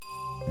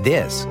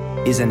This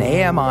is an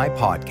AMI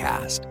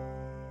podcast.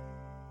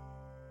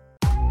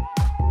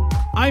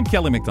 I'm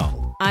Kelly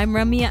McDonald. I'm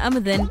Ramya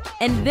Amadin,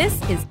 and this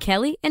is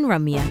Kelly and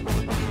Ramya.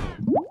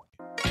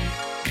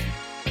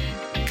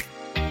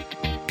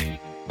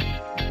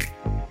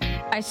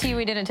 I see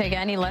we didn't take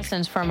any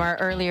lessons from our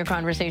earlier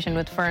conversation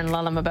with Fern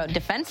Lulham about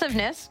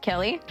defensiveness,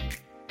 Kelly.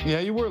 Yeah,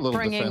 you were a little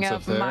bringing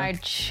defensive up there. my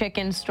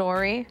chicken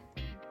story.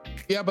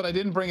 Yeah, but I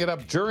didn't bring it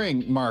up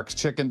during Mark's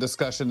chicken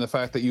discussion, the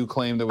fact that you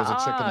claimed there was a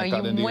chicken that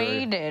got into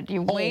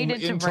You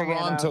waited to in bring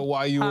Toronto it up.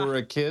 while you were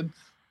a kid,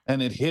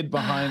 and it hid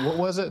behind, what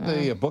was it,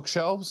 the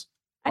bookshelves?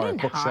 I Or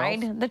didn't bookshelf?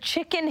 hide. The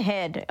chicken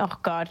hid. Oh,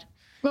 God.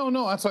 No,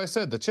 that's what I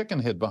said. The chicken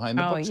hid behind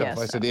the bookshelf. Yes.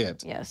 I said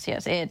it. Yes,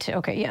 it.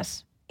 Okay,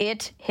 yes.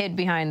 It hid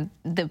behind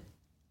the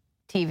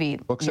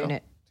TV Bookshelf?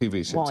 unit.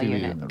 Wall TV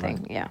unit thing,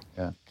 right. yeah.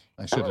 Yeah,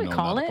 I should have known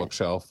call that, it?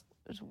 bookshelf.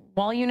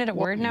 Wall unit a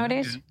word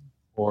nowadays?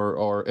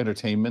 Or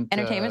entertainment.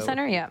 Entertainment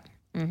center, yeah.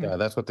 Mm-hmm. Yeah,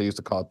 that's what they used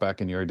to call it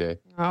back in your day.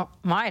 Oh,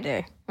 my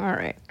day. All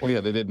right. Well,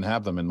 yeah, they didn't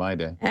have them in my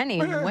day.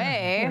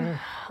 Anyway,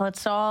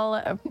 let's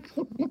all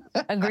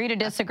agree to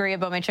disagree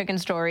about my chicken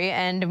story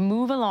and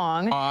move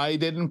along. I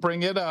didn't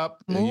bring it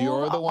up.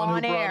 You're the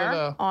one who brought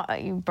it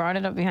up. You brought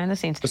it up behind the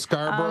scenes. The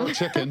Scarborough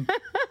chicken.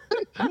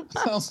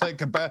 sounds like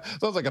a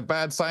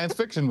bad science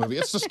fiction movie.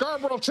 It's the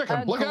Scarborough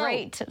chicken. A Look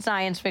great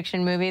science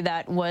fiction movie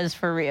that was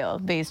for real,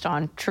 based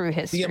on true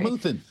history. The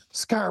Amuthan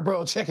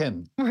Scarborough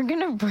chicken. We're going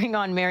to bring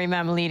on Mary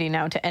Mammoliti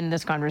now to end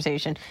this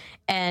conversation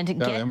and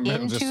get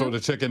into just throw the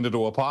chicken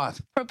into a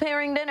pot.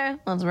 Preparing dinner.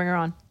 Let's bring her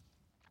on.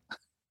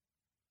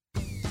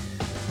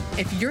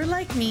 If you're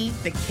like me,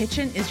 the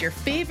kitchen is your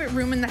favorite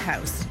room in the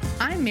house.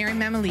 I'm Mary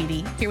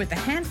Mammoliti, here with a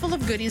handful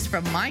of goodies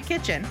from my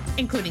kitchen,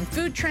 including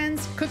food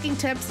trends, cooking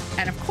tips,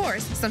 and of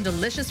course, some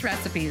delicious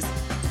recipes.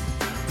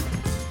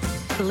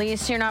 At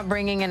least you're not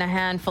bringing in a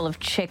handful of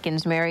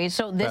chickens, Mary.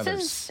 So this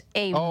Feathers. is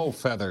a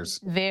Feathers.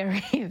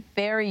 very,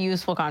 very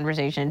useful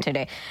conversation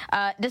today.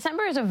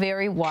 December is a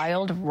very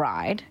wild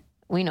ride.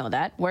 We know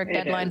that. Work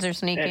deadlines are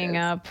sneaking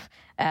up.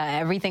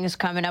 Everything is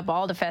coming up,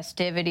 all the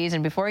festivities.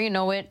 And before you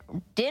know it,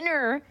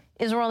 dinner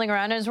is rolling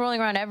around. It's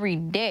rolling around every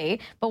day.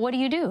 But what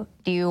do?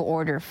 Do you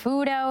order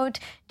food out?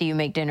 Do you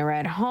make dinner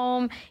at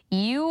home?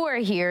 You are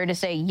here to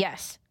say,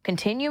 yes,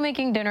 continue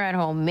making dinner at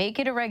home. Make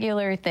it a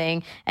regular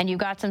thing. And you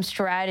got some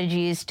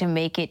strategies to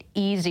make it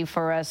easy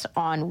for us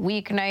on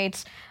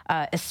weeknights,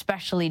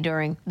 especially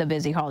during the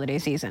busy holiday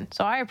season.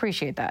 So I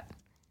appreciate that.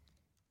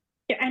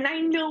 Yeah, and I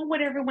know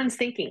what everyone's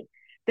thinking.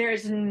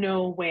 There's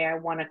no way I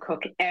want to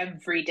cook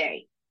every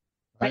day.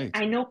 Right. Like,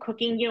 I know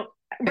cooking,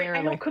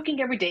 I know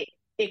cooking every day.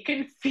 It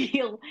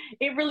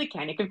really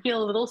can. It can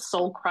feel a little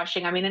soul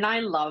crushing. I mean, and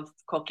I love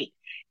cooking,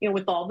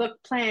 with all the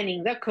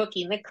planning, the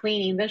cooking, the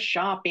cleaning, the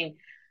shopping.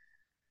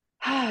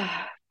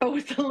 But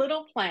with a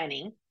little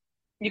planning,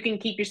 you can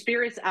keep your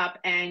spirits up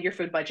and your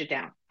food budget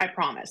down. I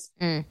promise.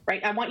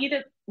 Right? I want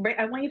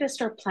you to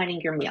start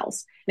planning your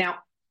meals. Now,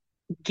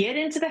 get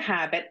into the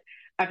habit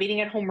of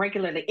eating at home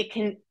regularly. It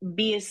can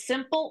be as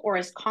simple or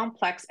as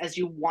complex as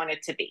you want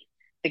it to be.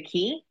 The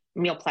key,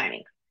 meal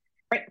planning.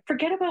 Right?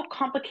 Forget about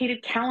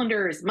complicated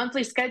calendars,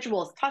 monthly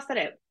schedules, toss that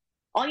out.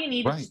 All you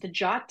need is just to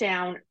jot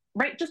down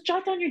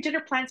your dinner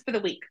plans for the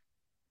week.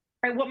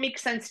 Right? What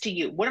makes sense to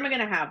you? What am I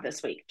going to have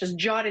this week? Just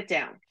jot it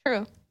down.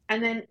 True.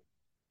 And then,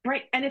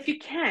 and if you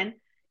can,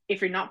 if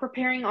you're not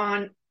preparing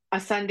on a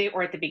Sunday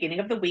or at the beginning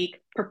of the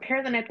week,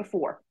 prepare the night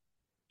before.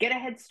 Get a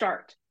head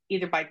start,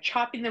 either by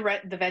chopping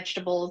the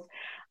vegetables,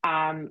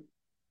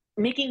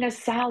 making a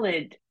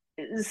salad,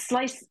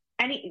 slice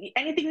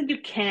anything that you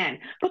can.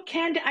 Put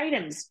canned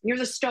items near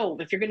the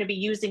stove if you're going to be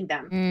using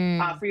them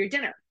for your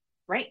dinner,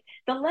 right?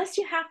 The less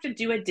you have to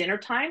do at dinner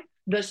time,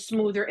 the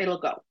smoother it'll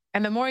go.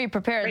 And the more you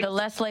prepare, the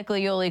less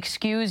likely you'll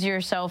excuse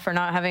yourself for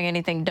not having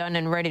anything done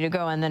and ready to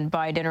go and then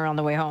buy dinner on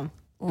the way home.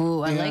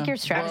 Ooh, I like your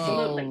strategy.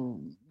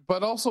 Absolutely.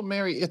 But also,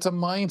 Mary, it's a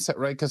mindset,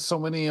 right? Because so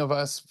many of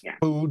us,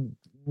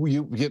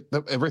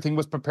 everything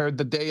was prepared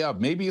the day of.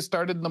 Maybe you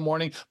started in the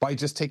morning by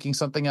just taking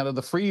something out of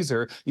the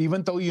freezer,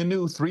 even though you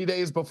knew 3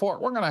 days before,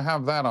 we're going to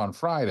have that on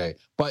Friday.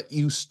 But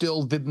you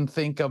still didn't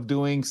think of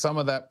doing some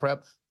of that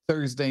prep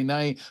Thursday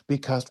night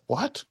because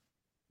what?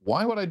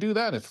 Why would I do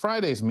that? It's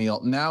Friday's meal.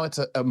 Now it's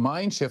a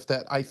mind shift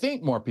that I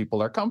think more people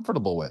are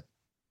comfortable with.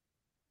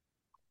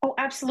 Oh,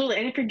 absolutely.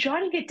 And if you're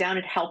jotting it down,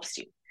 it helps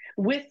you.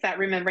 With that,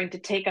 remembering to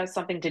take out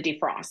something to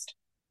defrost.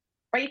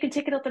 Right? You can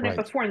take it out the night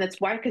before, and that's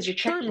why, because you're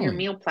checking your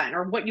meal plan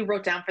or what you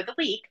wrote down for the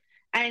week,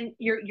 and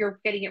you're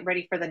getting it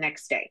ready for the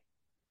next day.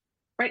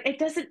 Right? It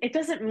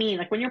doesn't mean,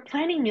 like, when you're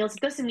planning meals,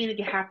 it doesn't mean that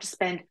you have to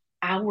spend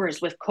hours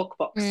with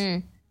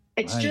cookbooks.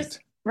 It's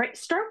just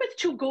start with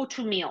 2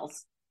 go-to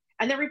meals.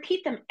 And then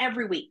repeat them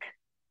every week,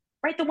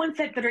 right? The ones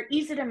that are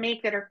easy to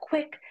make, that are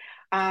quick,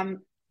 that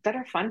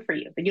are fun for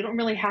you, but you don't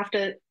really have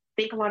to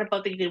think a lot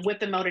about that. You can whip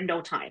them out in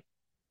no time.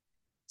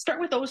 Start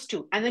with those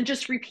 2 and then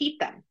just repeat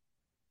them,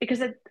 because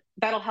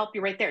that'll help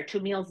you right there. 2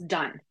 meals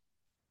done,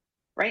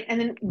 right? And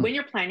then when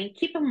you're planning,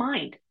 keep in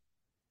mind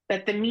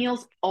that the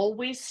meals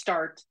always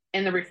start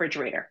in the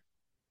refrigerator.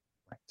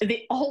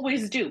 They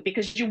always do,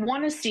 because you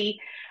want to see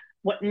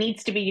what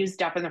needs to be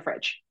used up in the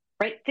fridge,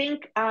 right?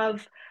 Think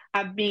of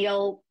a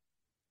meal,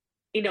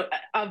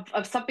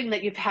 of something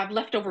that you have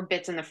leftover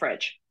bits in the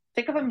fridge.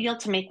 Think of a meal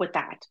to make with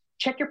that.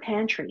 Check your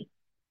pantry,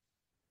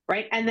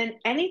 right? And then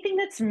anything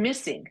that's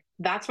missing,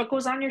 that's what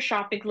goes on your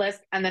shopping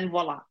list. And then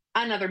voila,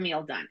 another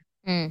meal done.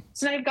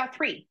 So now you've got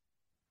 3,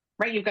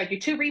 right? You've got your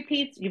 2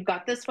 repeats. You've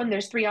got this one.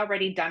 There's 3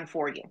 already done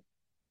for you.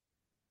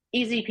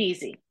 Easy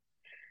peasy.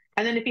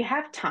 And then if you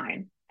have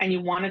time and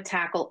you want to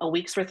tackle a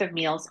week's worth of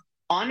meals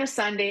on a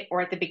Sunday or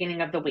at the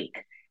beginning of the week,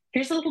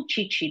 here's a little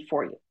cheat sheet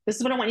for you. This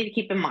is what I want you to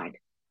keep in mind.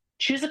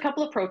 Choose a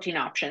couple of protein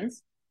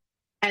options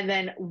and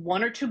then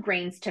 1 or 2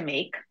 grains to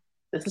make.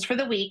 This is for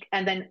the week.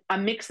 And then a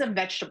mix of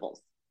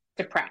vegetables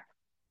to prep,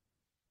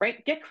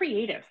 right? Get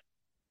creative.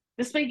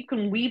 This way you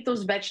can weave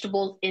those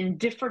vegetables in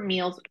different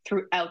meals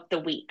throughout the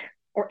week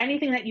or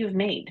anything that you've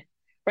made,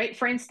 right?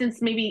 For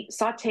instance, maybe a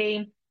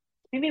saute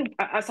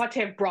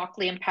of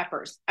broccoli and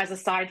peppers as a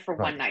side for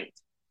one night.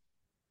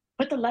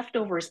 Put the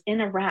leftovers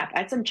in a wrap,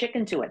 add some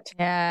chicken to it.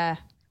 Yeah.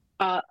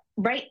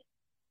 Right?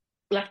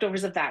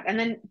 Leftovers of that. And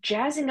then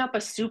jazzing up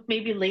a soup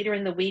maybe later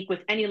in the week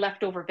with any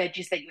leftover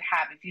veggies that you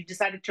have. If you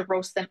decided to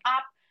roast them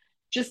up,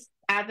 just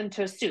add them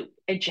to a soup.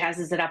 It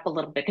jazzes it up a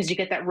little bit because you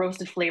get that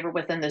roasted flavor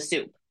within the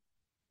soup.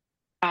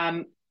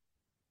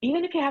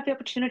 Even if you have the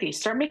opportunity,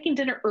 start making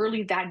dinner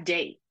early that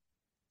day.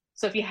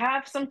 So if you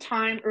have some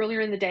time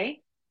earlier in the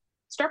day,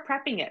 start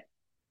prepping it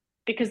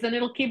because then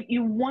it'll give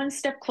you one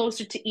step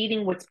closer to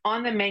eating what's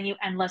on the menu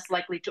and less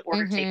likely to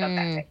order takeout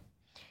that day.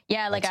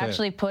 Yeah, like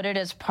actually put it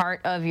as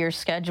part of your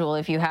schedule.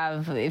 If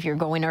you're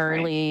going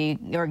early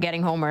or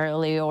getting home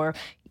early or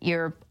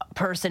your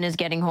person is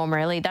getting home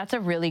early, that's a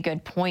really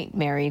good point,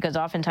 Mary, because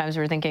oftentimes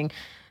we're thinking,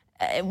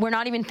 we're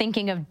not even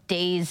thinking of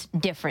days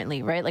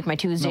differently, right? Like my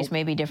Tuesdays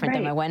may be different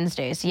than my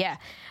Wednesdays. Yeah.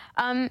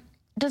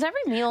 Does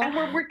every meal... And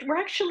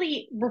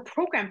we're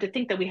programmed to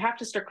think that we have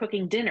to start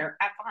cooking dinner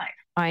at 5.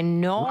 I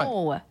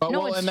know. Right. But,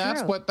 no, and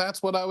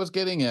that's what I was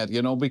getting at,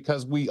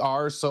 because we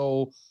are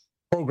so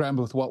programmed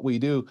with what we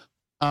do.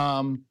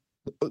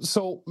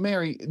 So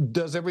Mary,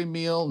 does every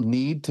meal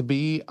need to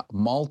be a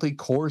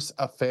multi-course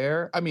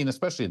affair? I mean,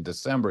 especially in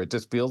December, it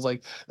just feels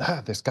like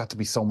there's got to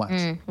be so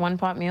much. One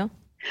pot meal?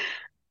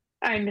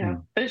 I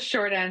know. The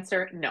short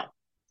answer, no.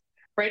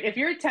 Right? If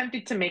you're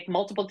attempting to make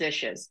multiple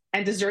dishes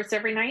and desserts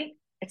every night,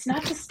 it's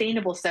not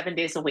sustainable 7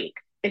 days a week.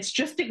 It's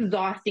just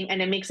exhausting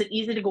and it makes it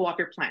easy to go off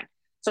your plan.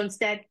 So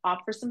instead,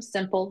 opt for some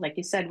simple, like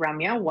you said,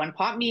 Ramya,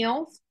 1-pot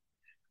meals.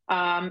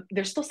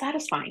 They're still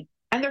satisfying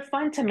and they're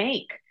fun to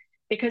make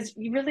because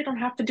you really don't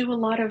have to do a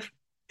lot of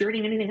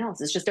dirtying anything else.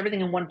 It's just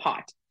everything in one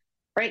pot,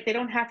 right? They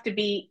don't have to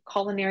be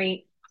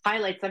culinary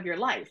highlights of your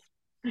life.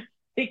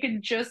 They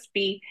could just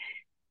be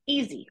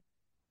easy,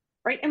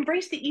 right?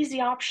 Embrace the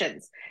easy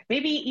options.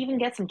 Maybe even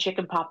get some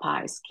chicken pot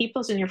pies. Keep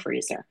those in your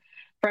freezer.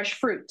 Fresh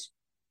fruit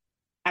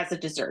as a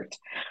dessert.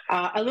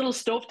 A little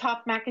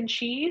stovetop mac and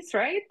cheese,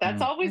 right?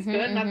 That's always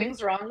good.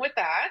 Nothing's wrong with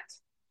that.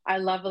 I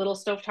love a little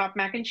stovetop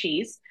mac and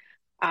cheese.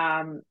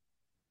 Now,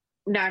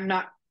 I'm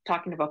not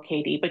talking about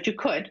Katie, but you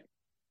could.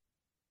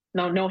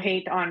 No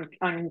hate on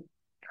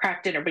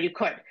craft dinner, but you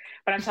could.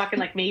 But I'm talking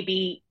like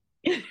maybe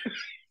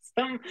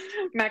some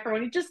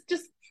macaroni. Just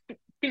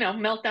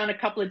melt down a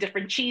couple of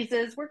different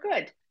cheeses. We're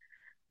good.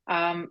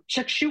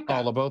 Shakshuka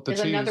all about the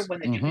is cheese. Another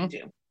one that you can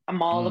do.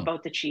 I'm all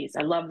about the cheese.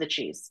 I love the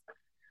cheese.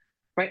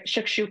 Right?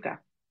 Shakshuka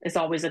is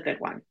always a good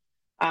one.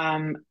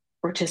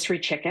 Rotisserie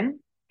chicken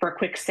for a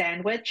quick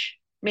sandwich,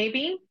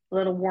 maybe. A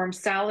little warm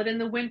salad in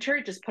the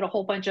winter. Just put a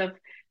whole bunch of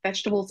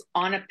vegetables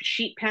on a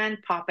sheet pan,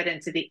 pop it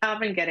into the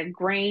oven, get a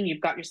grain. You've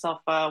got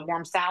yourself a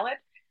warm salad.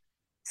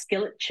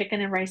 Skillet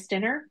chicken and rice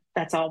dinner.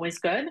 That's always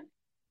good.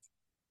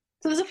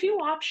 So there's a few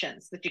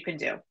options that you can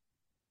do.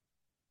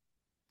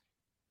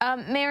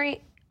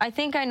 Mary, I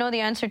think I know the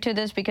answer to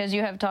this because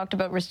you have talked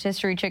about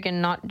rotisserie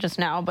chicken, not just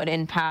now, but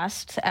in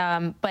past.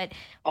 But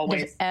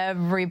always. Does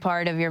every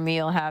part of your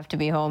meal have to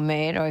be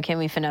homemade, or can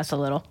we finesse a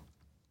little?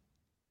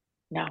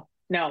 No,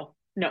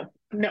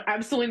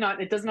 absolutely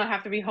not. It does not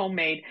have to be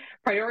homemade.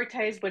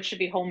 Prioritize what should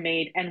be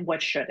homemade and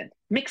what shouldn't.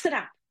 Mix it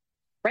up,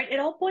 right? It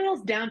all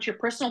boils down to your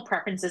personal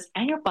preferences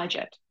and your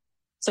budget.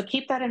 So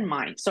keep that in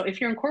mind. So if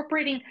you're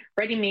incorporating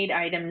ready-made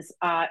items,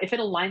 if it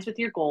aligns with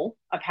your goal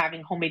of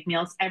having homemade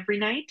meals every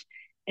night,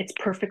 it's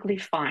perfectly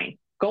fine.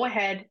 Go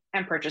ahead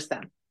and purchase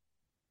them.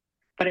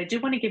 But I do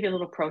want to give you a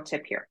little pro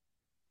tip here.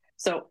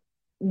 So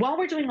while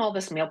we're doing all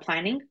this meal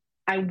planning,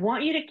 I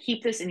want you to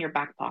keep this in your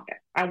back pocket.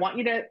 I want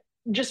you to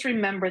just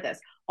remember this.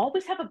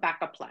 Always have a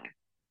backup plan,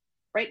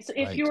 right? So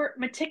if you're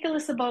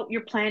meticulous about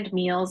your planned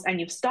meals and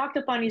you've stocked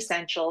up on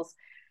essentials,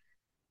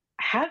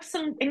 have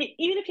some, and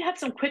even if you have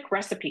some quick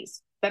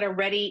recipes that are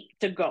ready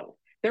to go,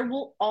 there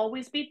will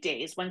always be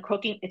days when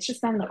cooking, it's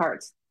just not in the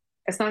cards.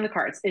 It's not in the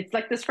cards. It's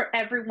like this for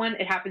everyone.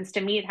 It happens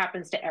to me. It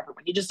happens to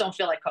everyone. You just don't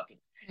feel like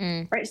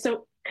cooking, right?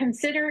 So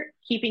consider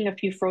keeping a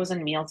few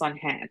frozen meals on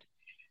hand.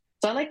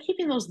 So I like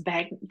keeping those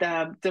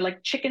they're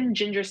like chicken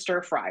ginger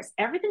stir fries.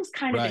 Everything's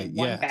kind of in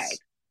one bag.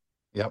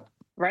 Yep.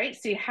 Right?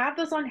 So you have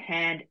those on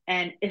hand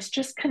and it's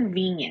just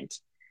convenient.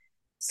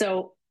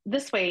 So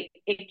this way,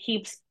 it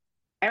keeps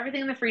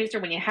everything in the freezer.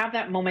 When you have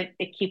that moment,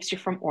 it keeps you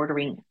from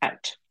ordering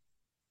out.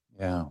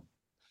 Yeah.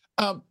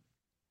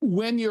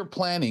 When you're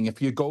planning,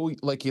 if you go,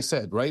 like you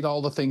said, write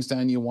all the things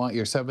down you want,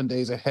 you're 7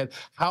 days ahead,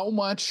 how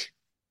much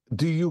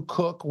do you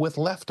cook with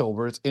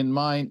leftovers in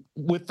mind,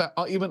 with that,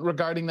 even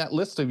regarding that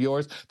list of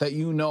yours that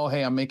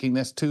hey, I'm making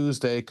this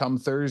Tuesday, come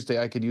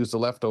Thursday, I could use the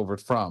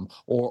leftovers from,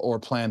 or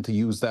plan to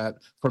use that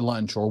for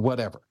lunch or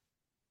whatever?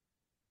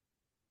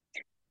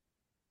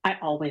 I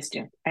always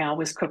do. I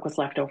always cook with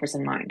leftovers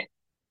in mind.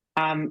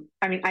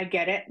 I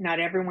get it. Not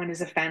everyone is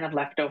a fan of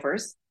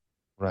leftovers.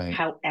 Right.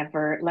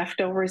 However,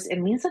 leftovers, it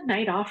means a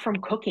night off from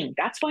cooking.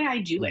 That's why I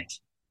do it.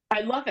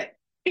 I love it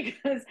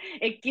because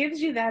it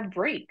gives you that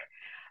break.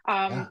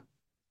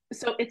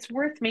 So it's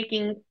worth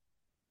making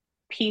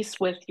peace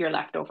with your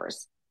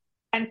leftovers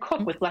and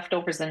cook with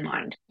leftovers in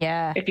mind.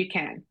 Yeah. If you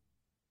can,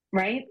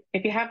 right?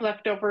 If you have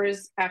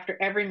leftovers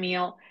after every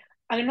meal,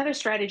 another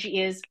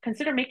strategy is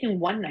consider making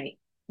one night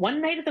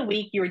of the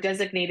week, your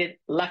designated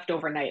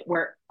leftover night,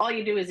 where all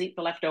you do is eat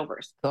the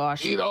leftovers.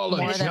 Gosh. Eat all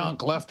the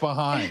junk left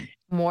behind.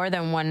 More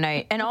than one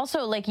night. And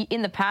also, like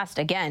in the past,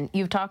 again,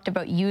 you've talked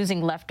about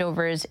using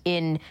leftovers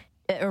in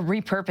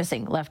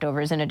repurposing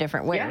leftovers in a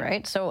different way,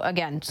 right? So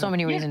again, so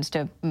many reasons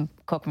to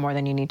cook more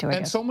than you need to. I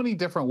guess. So many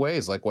different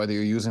ways, like whether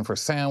you're using for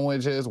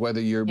sandwiches,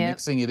 whether you're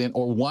mixing it in,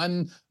 or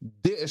one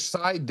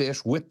side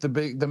dish with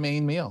the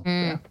main meal.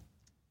 Yeah.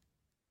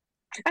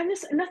 And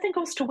nothing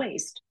goes to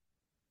waste,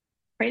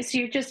 right? So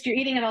you're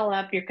eating it all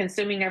up, you're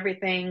consuming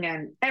everything,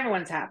 and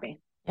everyone's happy.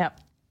 Yep.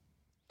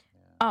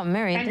 Oh,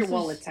 Mary, and your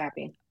wallet's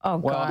happy. Oh,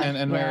 God. Well,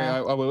 and Mary,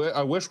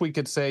 I wish we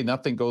could say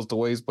nothing goes to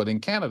waste, but in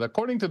Canada,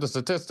 according to the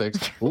statistics,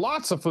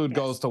 lots of food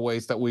goes to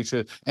waste that we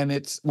should. And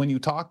it's when you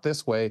talk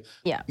this way,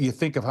 you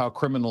think of how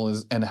criminal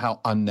is and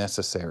how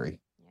unnecessary.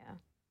 Yeah,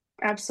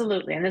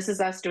 absolutely. And this is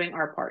us doing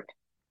our part.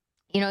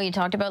 You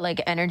talked about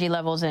like energy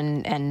levels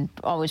and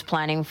always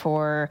planning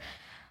for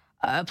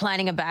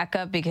planning a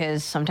backup,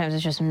 because sometimes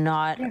it's just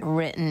not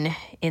written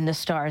in the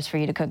stars for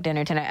you to cook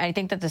dinner tonight. I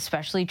think that's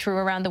especially true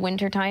around the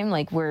winter time.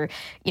 Like we're,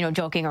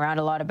 joking around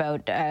a lot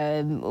about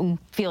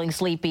feeling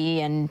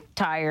sleepy and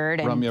tired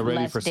and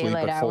less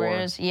daylight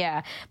hours.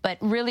 Yeah. But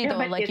really though,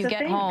 like you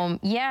get home.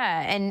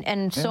 Yeah.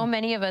 And so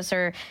many of us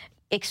are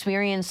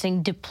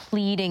experiencing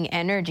depleting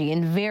energy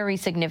in very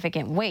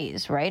significant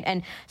ways, right?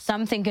 And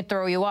something could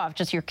throw you off.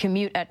 Just your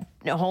commute at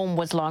home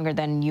was longer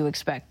than you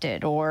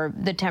expected, or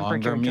the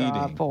temperature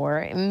drop,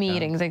 or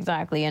meetings,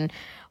 exactly, and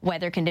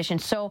weather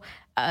conditions. So,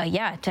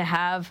 to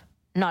have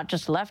not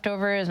just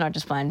leftovers, not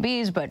just plan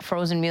Bs, but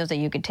frozen meals that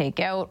you could take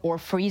out, or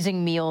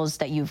freezing meals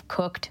that you've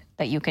cooked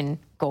that you can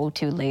go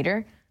to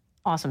later.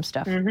 Awesome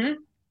stuff. Mm-hmm.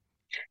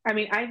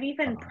 I've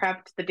even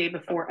prepped the day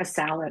before a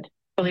salad.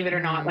 Believe it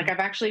or not, like I've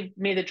actually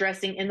made the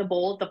dressing in the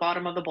bowl at the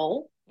bottom of the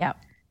bowl. Yep.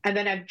 And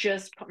then I've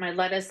just put my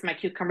lettuce, my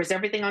cucumbers,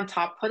 everything on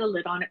top, put a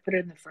lid on it, put it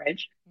in the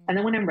fridge. And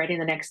then when I'm ready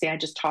the next day, I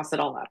just toss it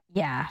all up.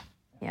 Yeah.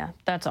 Yeah.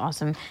 That's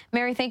awesome.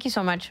 Mary, thank you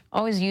so much.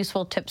 Always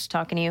useful tips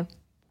talking to you.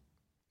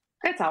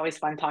 It's always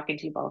fun talking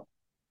to you both.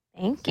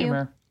 Thank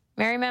you.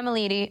 Mary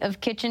Mammoliti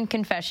of Kitchen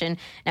Confession.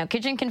 Now,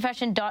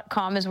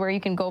 kitchenconfession.com is where you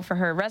can go for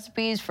her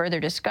recipes, further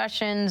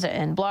discussions,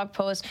 and blog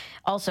posts.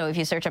 Also, if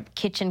you search up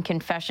Kitchen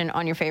Confession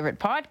on your favorite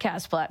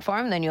podcast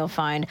platform, then you'll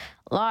find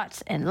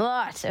lots and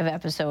lots of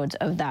episodes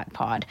of that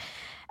pod.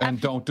 And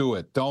don't do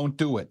it. Don't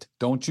do it.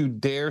 Don't you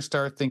dare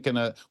start thinking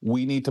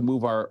we need to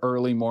move our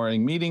early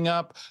morning meeting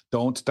up.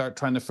 Don't start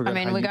trying to figure out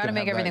how we you got to can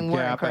make have everything that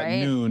work, gap right? at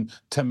noon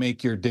to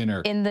make your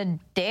dinner. In the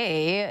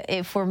day,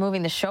 if we're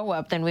moving the show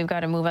up, then we've got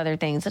to move other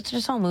things. It's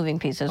just all moving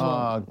pieces. We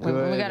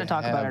got to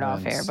talk about it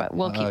off air, but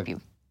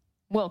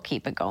we'll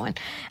keep it going.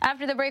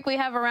 After the break, we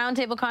have a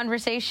roundtable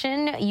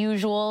conversation,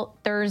 usual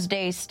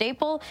Thursday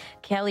staple.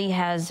 Kelly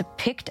has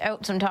picked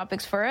out some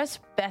topics for us.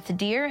 Beth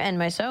Deer and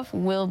myself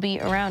will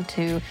be around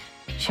to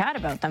chat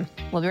about them.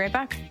 We'll be right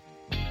back.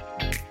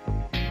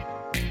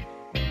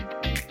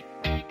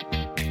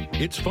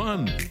 It's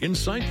fun,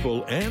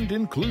 insightful, and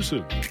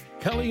inclusive.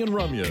 Kelly and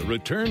Ramya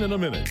return in a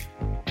minute.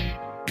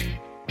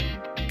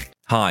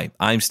 Hi,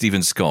 I'm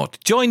Stephen Scott.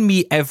 Join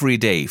me every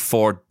day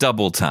for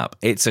Double Tap.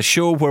 It's a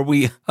show where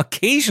we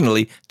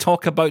occasionally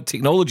talk about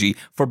technology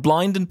for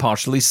blind and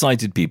partially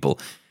sighted people.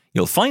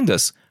 You'll find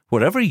us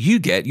wherever you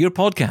get your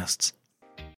podcasts.